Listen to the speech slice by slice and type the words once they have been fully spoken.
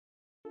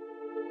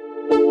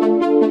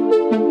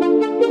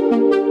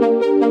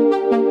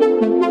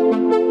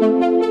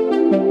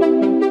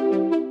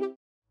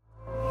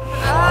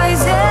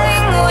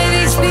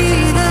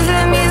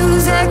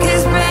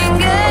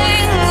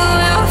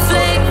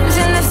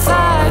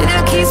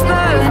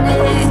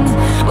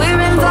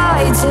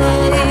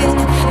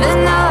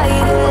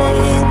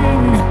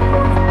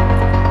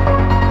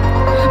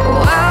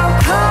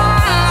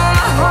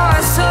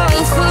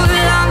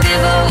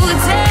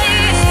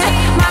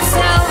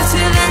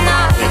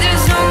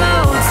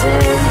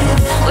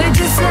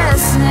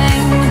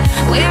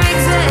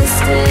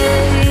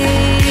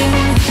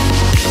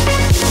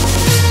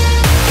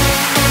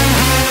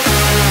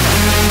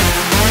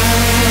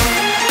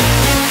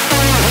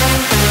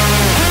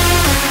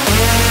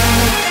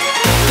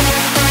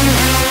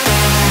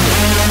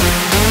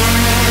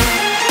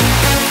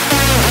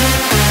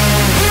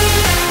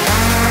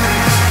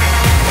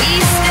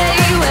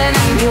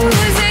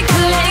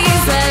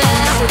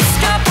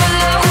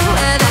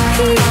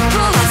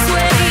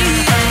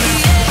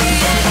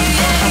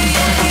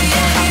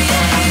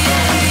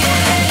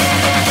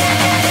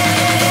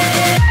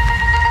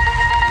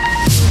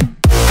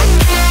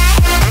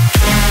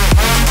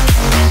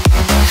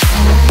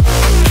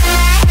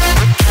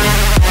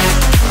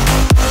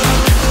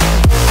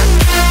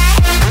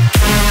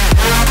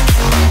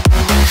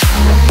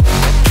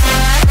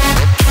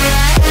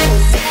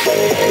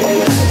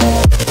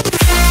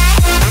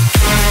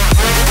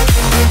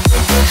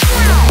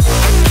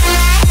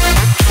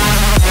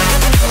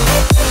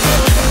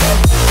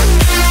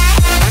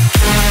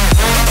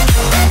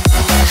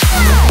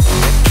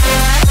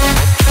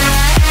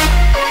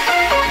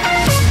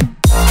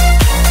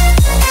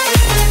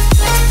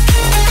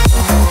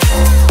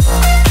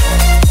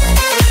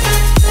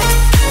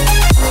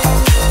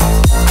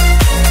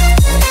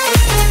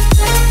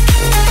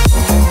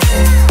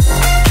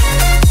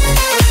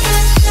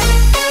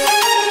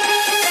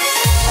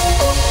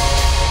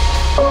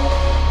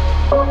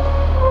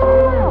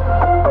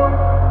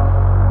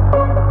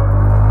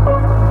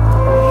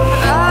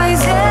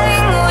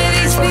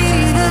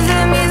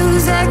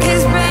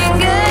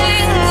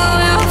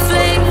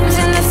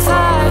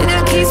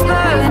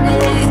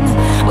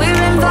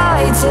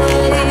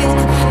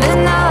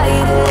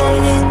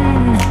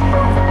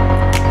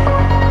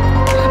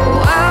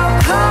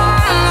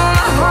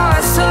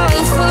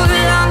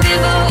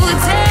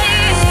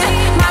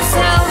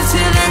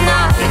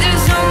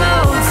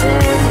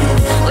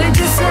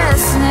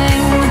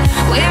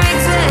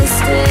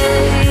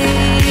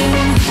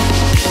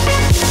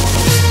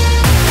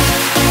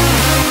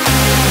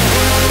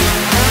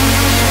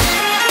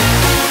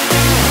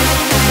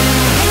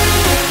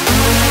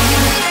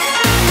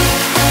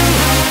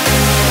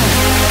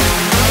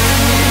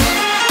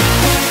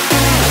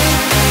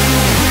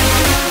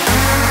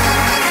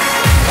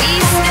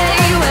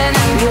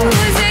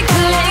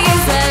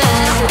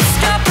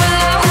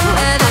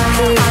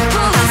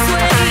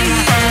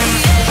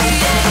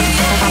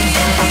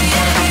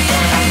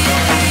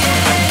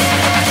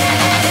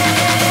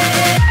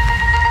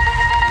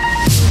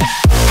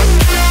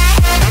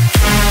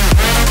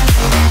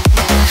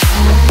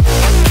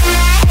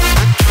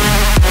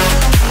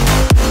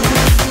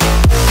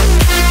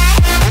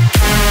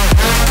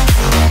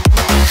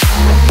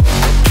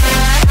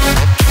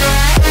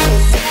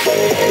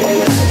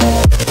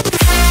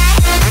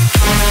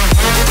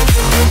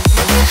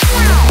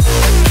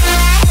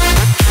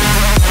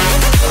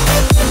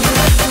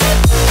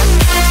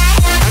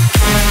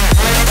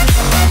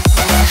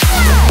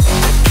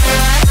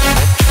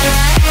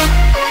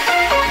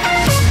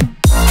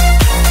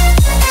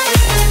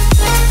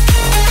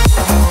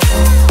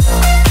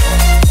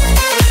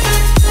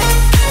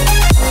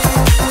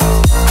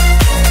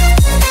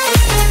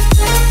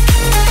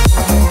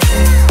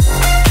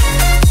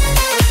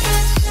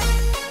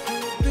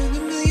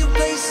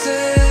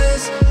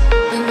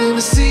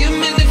see a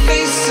million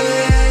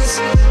faces,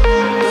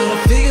 but I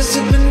feel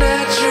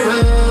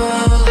supernatural.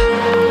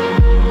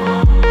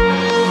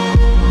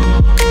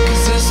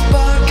 Cause the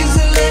spark is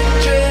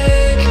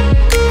electric.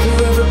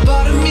 For every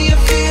part of me I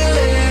feel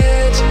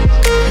it.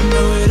 I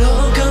know it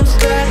all comes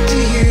back to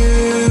you.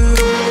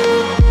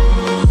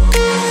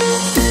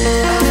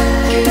 I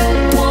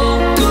can't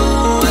walk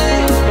away,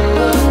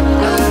 but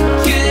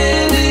I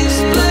can't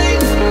explain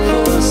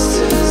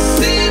forces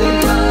in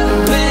my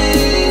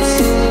veins.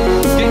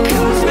 You're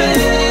cosmic.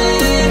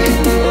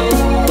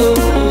 Oh, oh,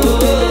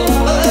 oh,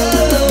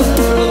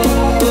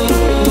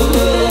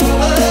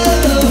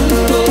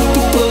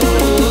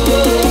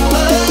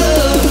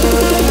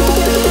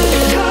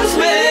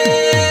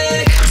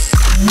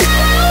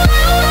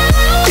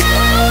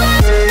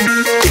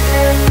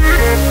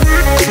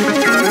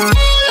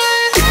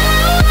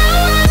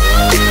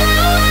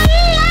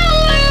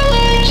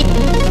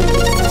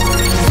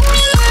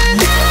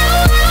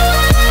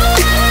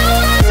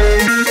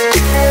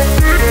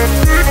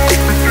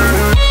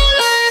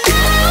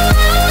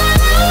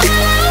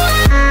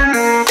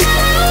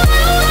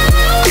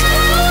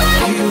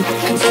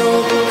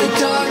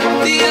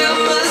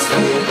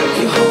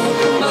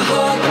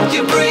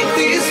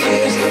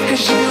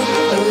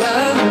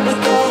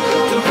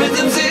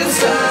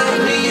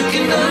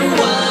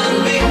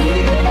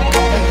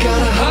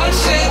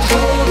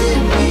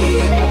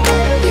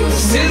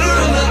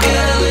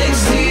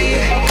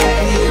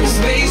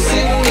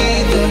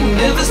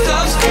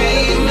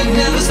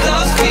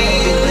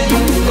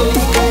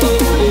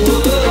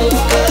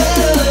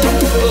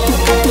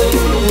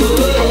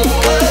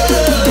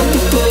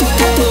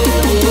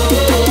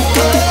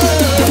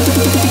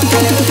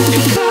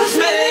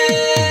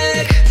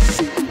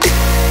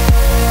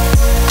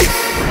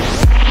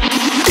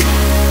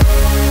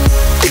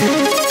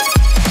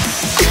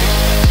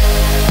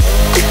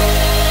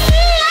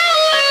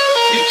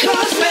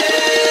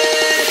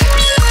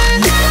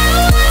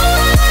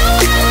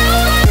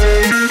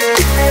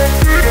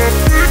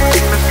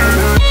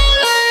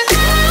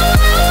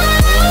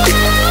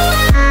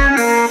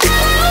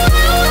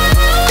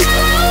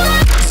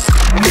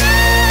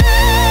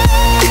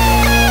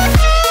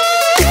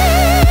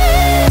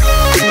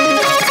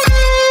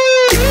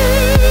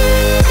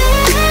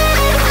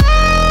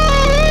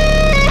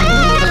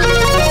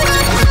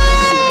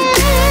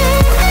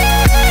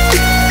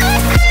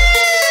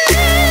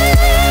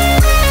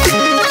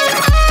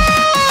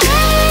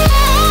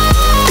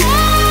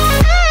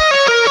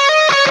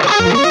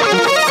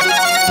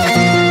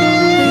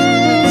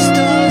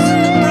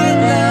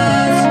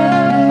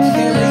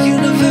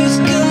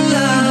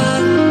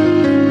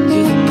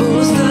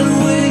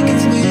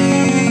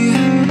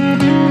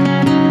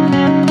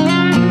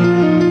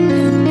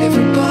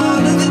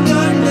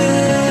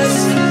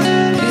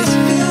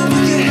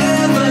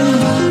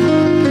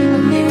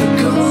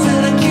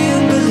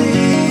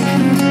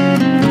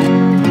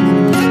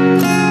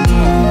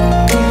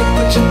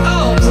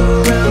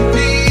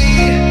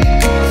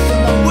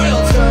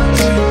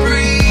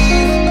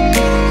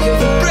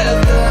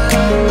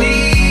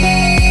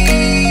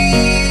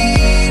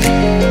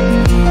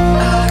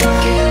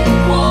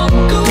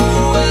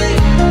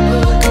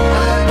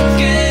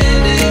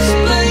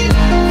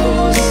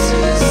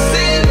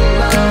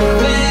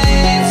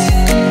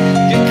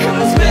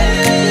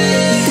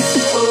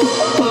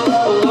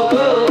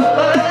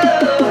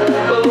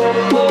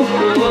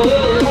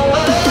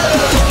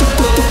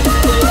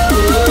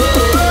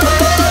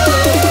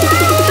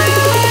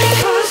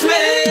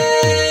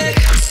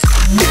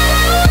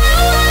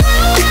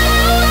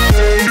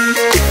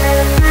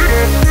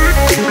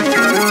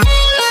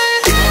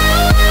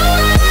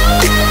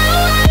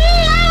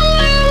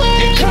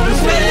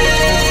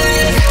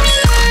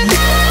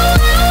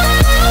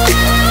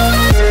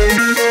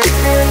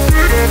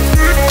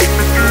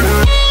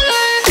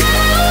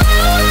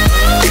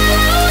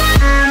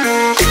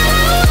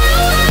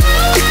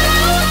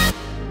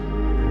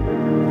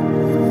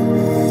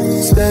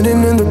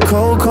 Standing in the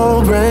cold,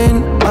 cold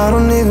rain, I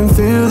don't even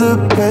feel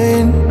the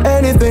pain.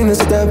 Anything to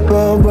step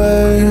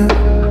away,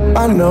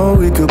 I know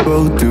we could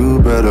both do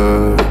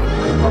better.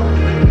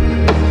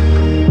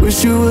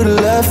 Wish you would've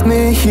left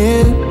me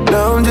here,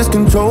 now I'm just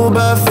controlled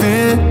by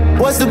fear.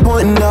 What's the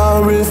point in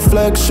our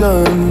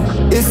reflection,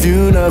 if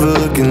you never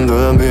look in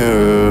the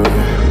mirror?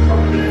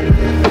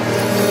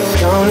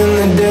 Counting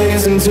the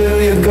days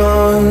until you're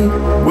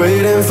gone,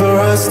 waiting for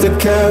us to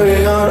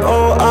carry on.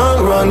 Oh,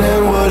 I'm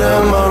running, what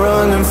am I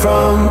running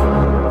from?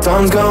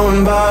 Time's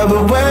going by,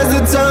 but where's the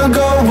time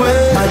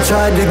going? I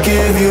tried to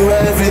give you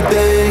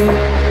everything,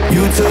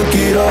 you took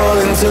it all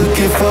and took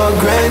it for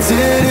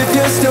granted. If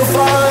you're still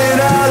falling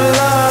out of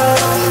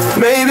love,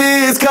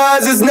 maybe it's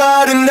 'cause it's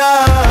not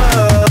enough.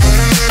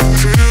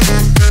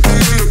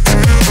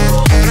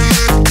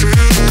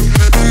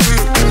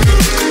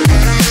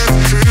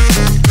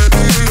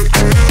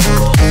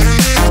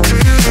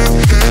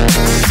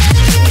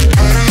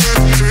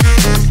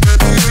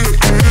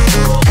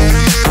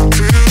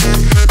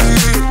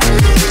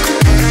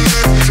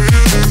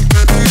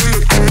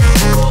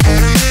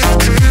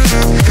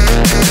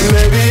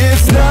 Maybe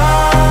it's not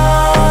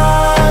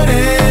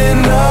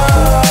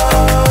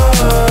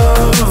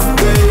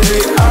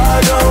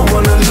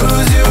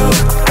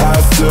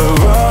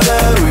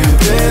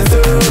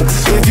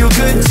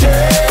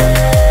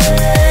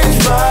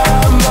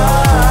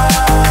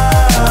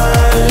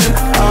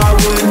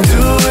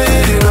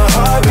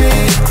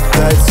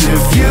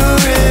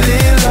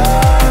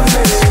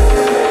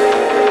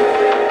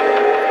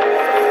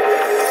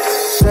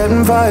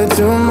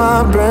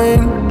my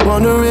brain,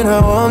 wondering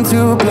how I'm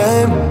to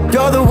blame.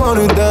 You're the one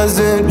who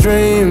doesn't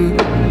dream,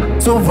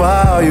 so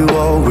why are you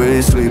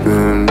always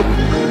sleeping?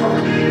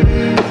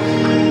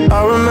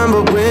 I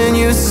remember when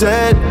you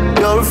said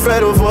you're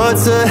afraid of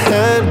what's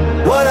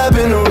ahead. What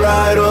happened to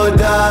ride or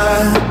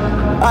die?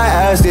 I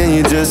asked and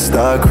you just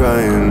start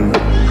crying.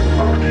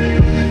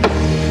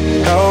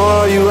 How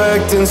are you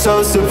acting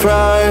so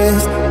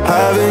surprised?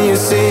 Haven't you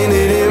seen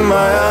it in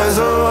my eyes?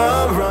 Oh,